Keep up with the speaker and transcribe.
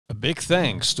A big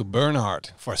thanks to Bernhard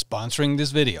for sponsoring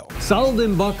this video.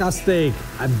 Saltimbocca steak.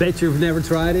 I bet you've never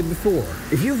tried it before.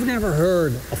 If you've never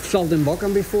heard of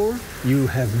Saltimbocca before, you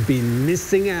have been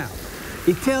missing out.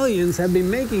 Italians have been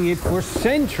making it for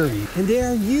centuries, and they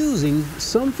are using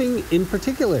something in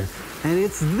particular. And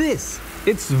it's this.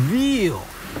 It's veal.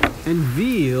 And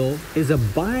veal is a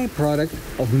byproduct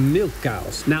of milk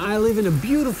cows. Now, I live in a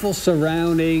beautiful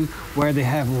surrounding where they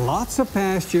have lots of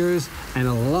pastures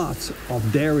and lots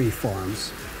of dairy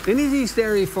farms. And in these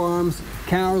dairy farms,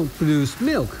 cows produce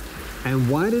milk. And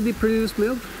why do they produce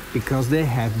milk? Because they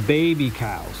have baby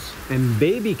cows. And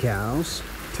baby cows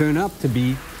turn up to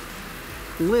be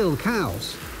little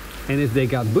cows. And if they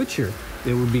got butchered,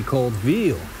 they would be called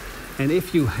veal. And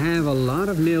if you have a lot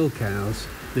of milk cows,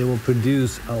 they will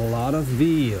produce a lot of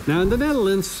veal. Now in the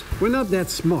Netherlands, we're not that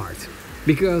smart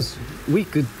because we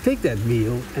could take that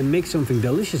veal and make something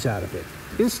delicious out of it.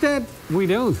 Instead, we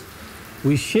don't.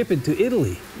 We ship it to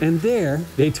Italy, and there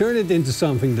they turn it into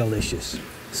something delicious.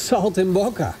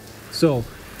 Saltimbocca. So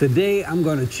today I'm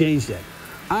going to change that.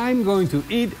 I'm going to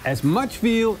eat as much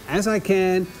veal as I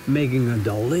can, making a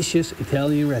delicious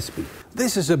Italian recipe.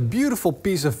 This is a beautiful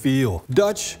piece of veal.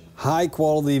 Dutch, high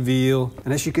quality veal.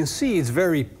 And as you can see, it's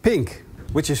very pink,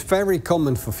 which is very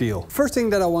common for veal. First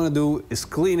thing that I want to do is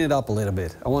clean it up a little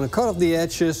bit. I want to cut off the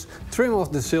edges, trim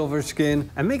off the silver skin,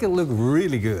 and make it look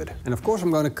really good. And of course, I'm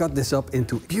going to cut this up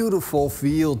into beautiful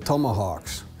veal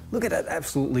tomahawks. Look at that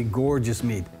absolutely gorgeous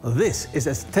meat. This is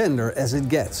as tender as it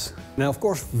gets. Now, of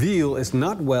course, veal is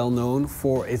not well known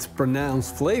for its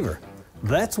pronounced flavor.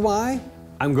 That's why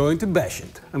I'm going to bash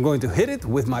it. I'm going to hit it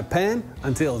with my pan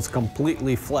until it's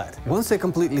completely flat. Once they're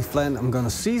completely flat, I'm going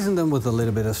to season them with a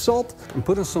little bit of salt and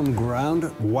put on some ground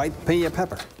white cayenne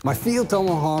pepper. My veal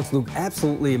tomahawks look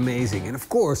absolutely amazing. And of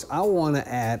course, I want to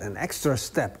add an extra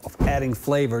step of adding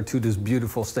flavor to these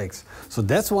beautiful steaks. So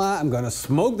that's why I'm going to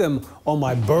smoke them on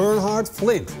my Burnhard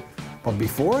flint. But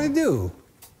before I do,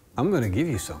 I'm going to give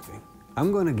you something.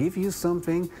 I'm going to give you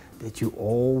something that you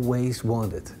always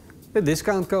wanted. A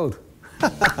discount code.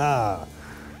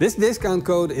 This discount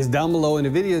code is down below in the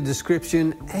video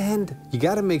description, and you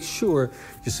gotta make sure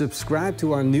you subscribe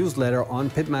to our newsletter on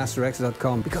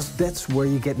PitmasterX.com because that's where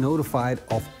you get notified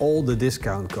of all the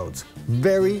discount codes.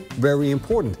 Very, very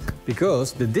important,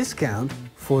 because the discount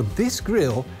for this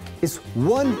grill is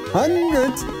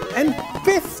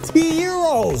 150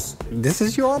 euros. This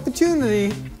is your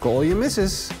opportunity. Call your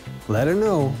missus. Let her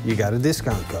know you got a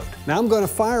discount code. Now I'm going to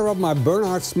fire up my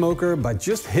Bernhard smoker by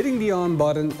just hitting the on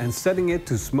button and setting it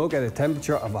to smoke at a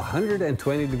temperature of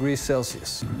 120 degrees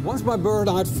Celsius. Once my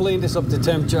Bernhard flint is up to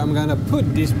temperature, I'm going to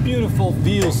put these beautiful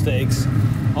veal steaks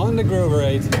on the grill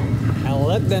grate and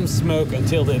let them smoke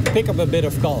until they pick up a bit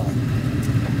of color.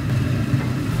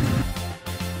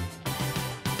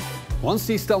 Once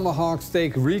these tomahawk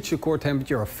steaks reach a core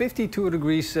temperature of 52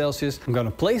 degrees Celsius, I'm going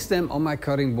to place them on my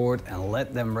cutting board and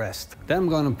let them rest. Then I'm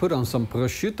going to put on some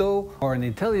prosciutto or an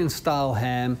Italian style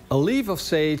ham, a leaf of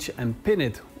sage, and pin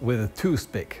it with a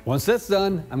toothpick. Once that's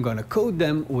done, I'm going to coat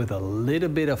them with a little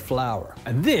bit of flour.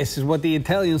 And this is what the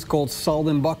Italians call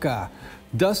saltimbocca.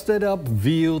 Dusted up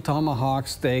veal tomahawk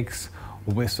steaks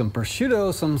with some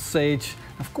prosciutto, some sage.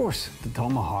 Of course, the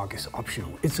tomahawk is optional.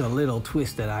 It's a little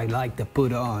twist that I like to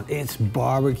put on. It's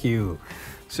barbecue.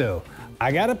 So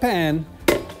I got a pan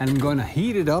and I'm going to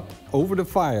heat it up over the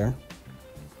fire.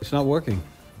 It's not working.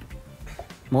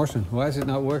 Morrison, why is it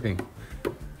not working?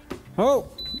 Oh,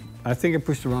 I think I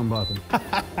pushed the wrong button.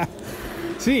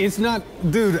 See, it's not,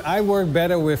 dude, I work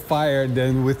better with fire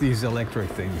than with these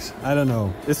electric things. I don't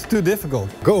know, it's too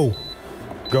difficult. Go,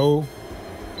 go,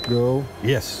 go.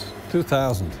 Yes,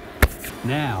 2000.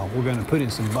 Now we're gonna put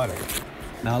in some butter.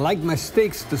 Now I like my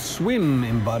steaks to swim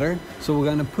in butter, so we're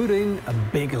gonna put in a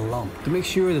big lump. To make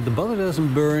sure that the butter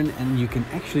doesn't burn and you can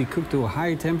actually cook to a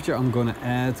higher temperature, I'm gonna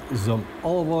add some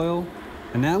olive oil.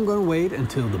 And now I'm gonna wait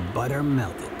until the butter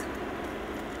melted.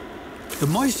 The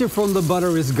moisture from the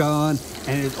butter is gone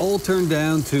and it all turned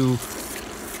down to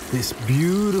this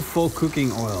beautiful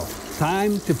cooking oil.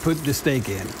 Time to put the steak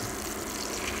in.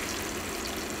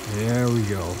 There we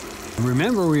go.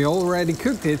 Remember, we already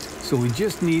cooked it, so we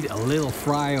just need a little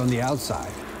fry on the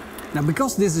outside. Now,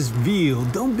 because this is veal,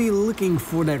 don't be looking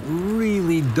for that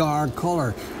really dark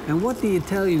color. And what the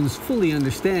Italians fully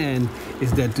understand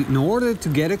is that in order to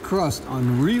get a crust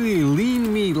on really lean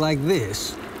meat like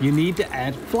this, you need to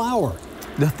add flour.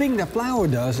 The thing that flour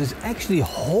does is actually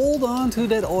hold on to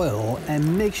that oil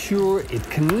and make sure it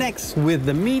connects with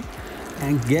the meat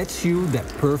and gets you that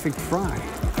perfect fry.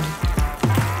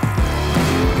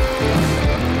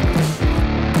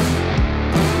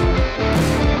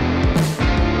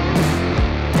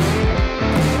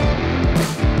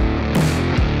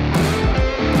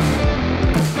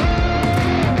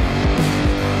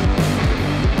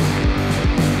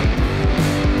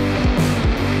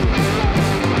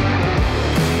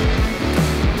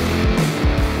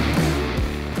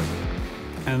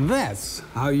 And that's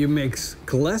how you mix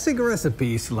classic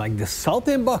recipes like the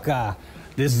Saltimbocca,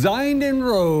 designed in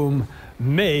Rome,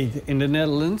 made in the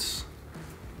Netherlands,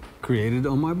 created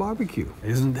on my barbecue.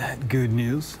 Isn't that good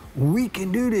news? We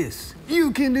can do this.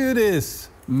 You can do this.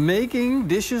 Making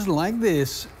dishes like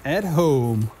this at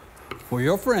home for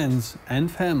your friends and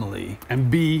family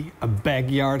and be a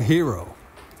backyard hero.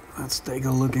 Let's take a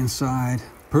look inside.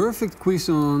 Perfect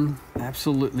cuisson,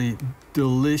 absolutely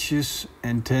delicious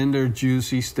and tender,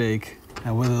 juicy steak.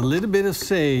 And with a little bit of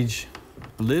sage,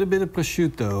 a little bit of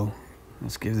prosciutto,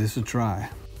 let's give this a try.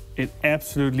 It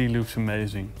absolutely looks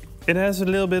amazing. It has a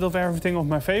little bit of everything of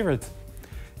my favorite.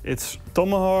 It's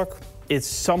tomahawk, it's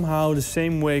somehow the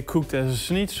same way cooked as a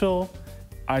schnitzel.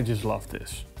 I just love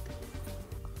this.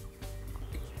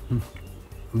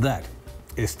 That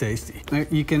is tasty. Now,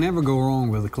 you can never go wrong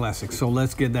with a classic, so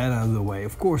let's get that out of the way.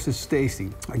 Of course it's tasty.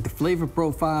 Like the flavor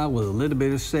profile with a little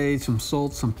bit of sage, some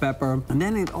salt, some pepper. And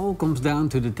then it all comes down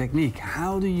to the technique.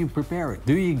 How do you prepare it?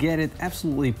 Do you get it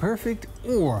absolutely perfect,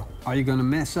 or are you gonna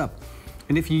mess up?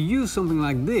 And if you use something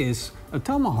like this, a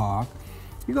tomahawk,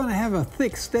 you're gonna have a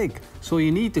thick steak. So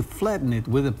you need to flatten it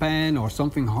with a pan or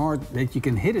something hard that you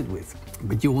can hit it with.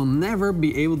 But you will never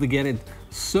be able to get it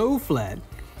so flat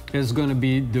it's gonna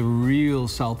be the real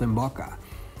Saltimbocca.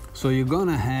 So you're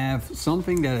gonna have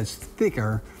something that is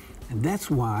thicker, and that's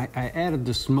why I added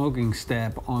the smoking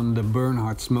step on the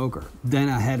Burnhard smoker. Then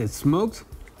I had it smoked,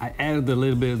 I added a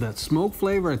little bit of that smoke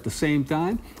flavor at the same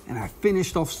time, and I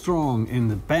finished off strong in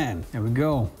the pan. There we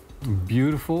go, a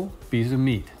beautiful piece of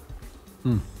meat.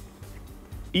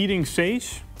 Eating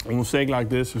sage on a steak like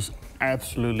this is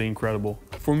absolutely incredible.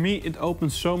 For me, it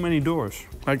opens so many doors.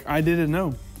 Like, I didn't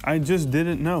know. I just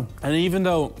didn't know. And even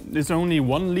though it's only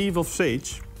one leaf of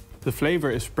sage, the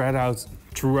flavor is spread out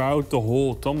throughout the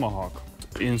whole tomahawk.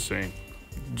 Insane.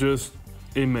 Just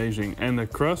amazing. And the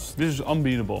crust, this is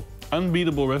unbeatable.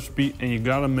 Unbeatable recipe, and you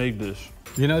gotta make this.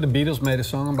 You know the Beatles made a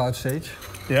song about sage?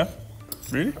 Yeah?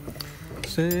 Really?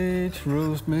 Sage,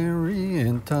 rosemary,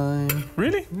 and thyme.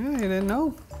 Really? Yeah, you didn't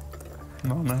know?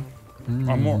 No, man.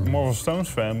 I'm more of a Stones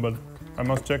fan, but I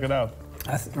must check it out.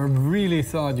 I really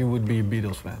thought you would be a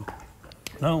Beatles fan.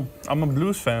 No, I'm a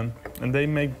blues fan, and they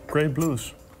make great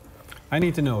blues. I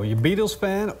need to know, you Beatles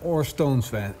fan or Stones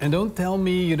fan? And don't tell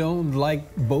me you don't like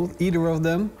either of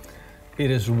them.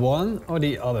 It is one or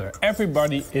the other.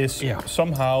 Everybody is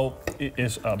somehow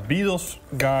is a Beatles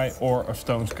guy or a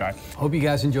Stones guy. Hope you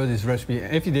guys enjoyed this recipe.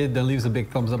 If you did, then leave us a big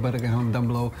thumbs up button down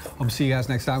below. Hope to see you guys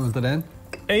next time. Until then,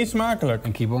 eet smakelijk.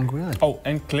 And keep on grilling. Oh,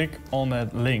 and click on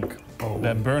that link.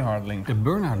 That Burnhard link. The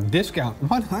Burnhard discount,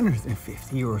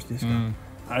 150 euros discount.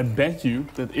 I bet you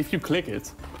that if you click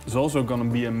it, there's also gonna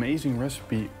be an amazing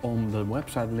recipe on the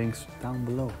website links down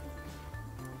below.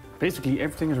 Basically,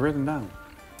 everything is written down.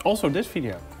 Also this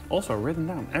video, also written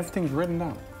down. Everything's written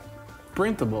down.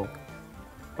 Printable.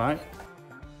 Bye.